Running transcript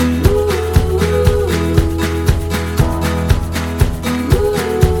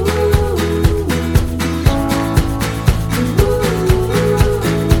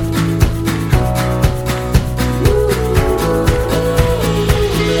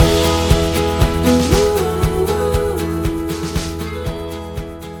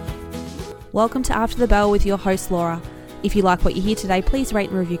Welcome to After the Bell with your host Laura. If you like what you hear today, please rate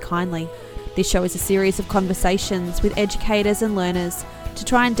and review kindly. This show is a series of conversations with educators and learners to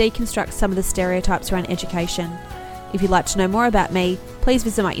try and deconstruct some of the stereotypes around education. If you'd like to know more about me, please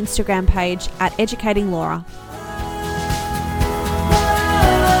visit my Instagram page at educatinglaura.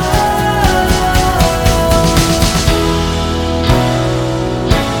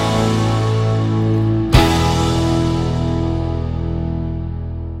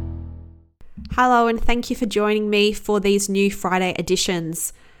 Hello, and thank you for joining me for these new Friday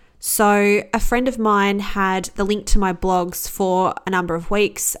editions. So a friend of mine had the link to my blogs for a number of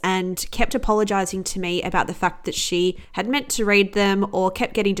weeks and kept apologising to me about the fact that she had meant to read them or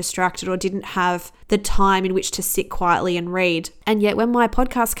kept getting distracted or didn't have the time in which to sit quietly and read. And yet when my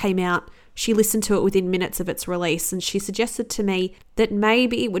podcast came out, she listened to it within minutes of its release, and she suggested to me that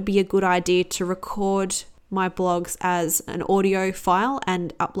maybe it would be a good idea to record my blogs as an audio file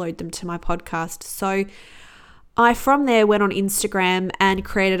and upload them to my podcast. So I from there went on Instagram and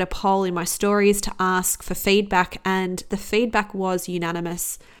created a poll in my stories to ask for feedback, and the feedback was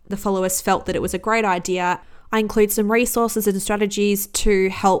unanimous. The followers felt that it was a great idea. I include some resources and strategies to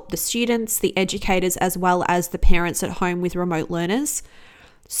help the students, the educators, as well as the parents at home with remote learners.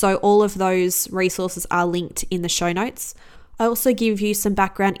 So all of those resources are linked in the show notes. I also give you some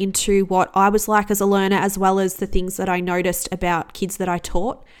background into what I was like as a learner, as well as the things that I noticed about kids that I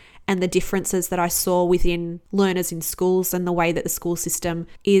taught and the differences that I saw within learners in schools and the way that the school system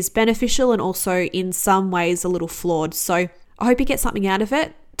is beneficial and also in some ways a little flawed. So I hope you get something out of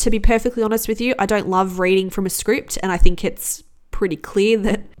it. To be perfectly honest with you, I don't love reading from a script, and I think it's pretty clear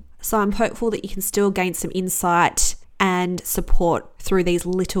that. So I'm hopeful that you can still gain some insight and support through these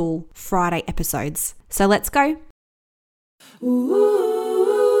little Friday episodes. So let's go. Ooh,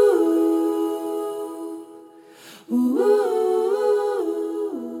 ooh.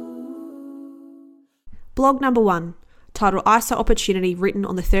 Blog number 1, titled I Saw Opportunity, written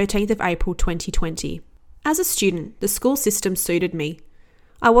on the 13th of April 2020. As a student, the school system suited me.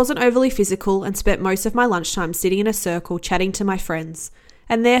 I wasn't overly physical and spent most of my lunchtime sitting in a circle chatting to my friends,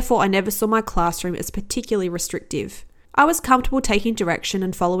 and therefore I never saw my classroom as particularly restrictive. I was comfortable taking direction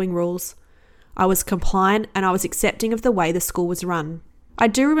and following rules. I was compliant and I was accepting of the way the school was run. I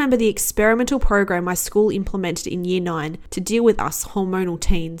do remember the experimental program my school implemented in Year 9 to deal with us hormonal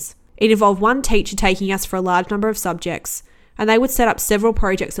teens. It involved one teacher taking us for a large number of subjects, and they would set up several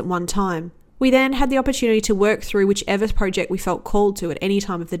projects at one time. We then had the opportunity to work through whichever project we felt called to at any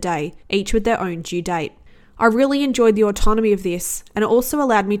time of the day, each with their own due date. I really enjoyed the autonomy of this, and it also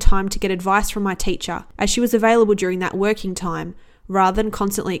allowed me time to get advice from my teacher, as she was available during that working time, rather than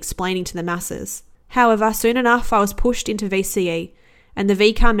constantly explaining to the masses. However, soon enough I was pushed into VCE, and the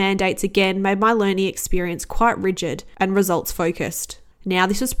VCAR mandates again made my learning experience quite rigid and results focused. Now,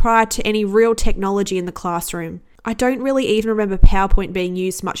 this was prior to any real technology in the classroom. I don't really even remember PowerPoint being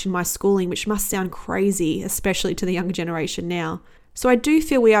used much in my schooling, which must sound crazy, especially to the younger generation now. So I do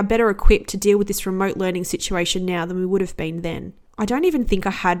feel we are better equipped to deal with this remote learning situation now than we would have been then. I don't even think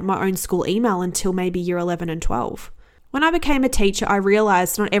I had my own school email until maybe year 11 and 12. When I became a teacher, I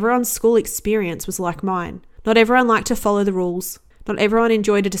realised not everyone's school experience was like mine. Not everyone liked to follow the rules. Not everyone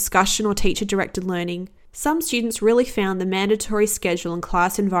enjoyed a discussion or teacher-directed learning. Some students really found the mandatory schedule and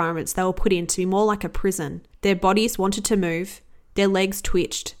class environments they were put in to be more like a prison. Their bodies wanted to move, their legs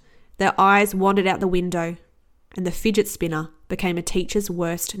twitched, their eyes wandered out the window, and the fidget spinner became a teacher's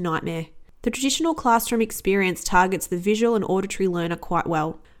worst nightmare. The traditional classroom experience targets the visual and auditory learner quite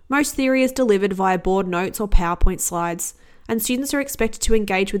well. Most theory is delivered via board notes or PowerPoint slides, and students are expected to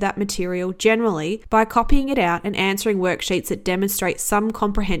engage with that material generally by copying it out and answering worksheets that demonstrate some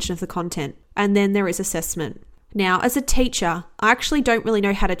comprehension of the content. And then there is assessment. Now, as a teacher, I actually don't really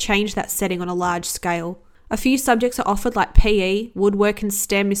know how to change that setting on a large scale. A few subjects are offered like PE, woodwork and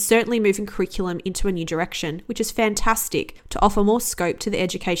STEM is certainly moving curriculum into a new direction, which is fantastic to offer more scope to the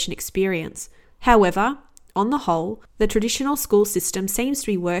education experience. However, on the whole, the traditional school system seems to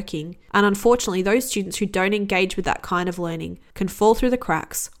be working, and unfortunately those students who don't engage with that kind of learning can fall through the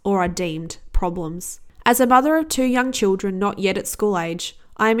cracks or are deemed problems. As a mother of 2 young children not yet at school age,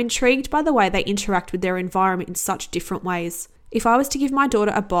 I am intrigued by the way they interact with their environment in such different ways. If I was to give my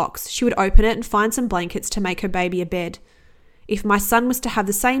daughter a box, she would open it and find some blankets to make her baby a bed. If my son was to have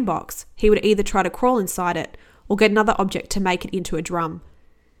the same box, he would either try to crawl inside it or get another object to make it into a drum.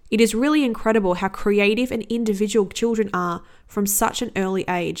 It is really incredible how creative and individual children are from such an early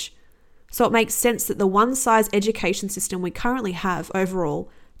age. So it makes sense that the one-size education system we currently have overall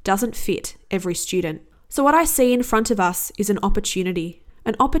doesn't fit every student. So what I see in front of us is an opportunity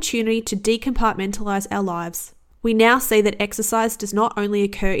to decompartmentalize our lives. We now see that exercise does not only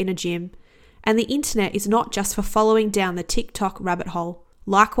occur in a gym, And the internet is not just for following down the TikTok rabbit hole.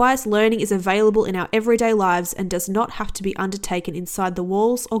 Likewise, learning is available in our everyday lives and does not have to be undertaken inside the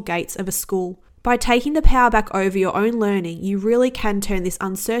walls or gates of a school. By taking the power back over your own learning, you really can turn this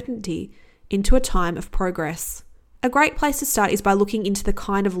uncertainty into a time of progress. A great place to start is by looking into the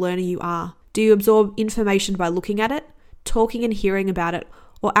kind of learner you are. Do you absorb information by looking at it, talking and hearing about it,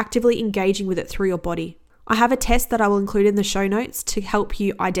 or actively engaging with it through your body? I have a test that I will include in the show notes to help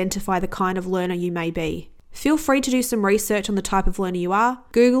you identify the kind of learner you may be. Feel free to do some research on the type of learner you are.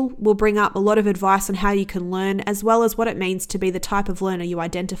 Google will bring up a lot of advice on how you can learn, as well as what it means to be the type of learner you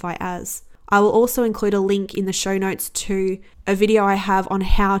identify as. I will also include a link in the show notes to a video I have on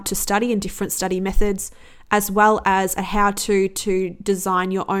how to study and different study methods, as well as a how-to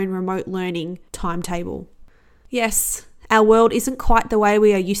design your own remote learning timetable. Yes, our world isn't quite the way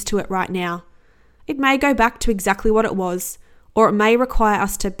we are used to it right now. It may go back to exactly what it was, or it may require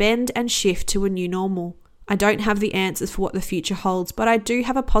us to bend and shift to a new normal. I don't have the answers for what the future holds, but I do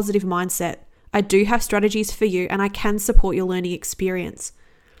have a positive mindset. I do have strategies for you, and I can support your learning experience.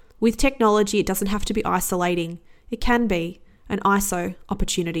 With technology, it doesn't have to be isolating. It can be an ISO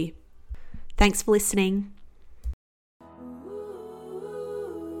opportunity. Thanks for listening.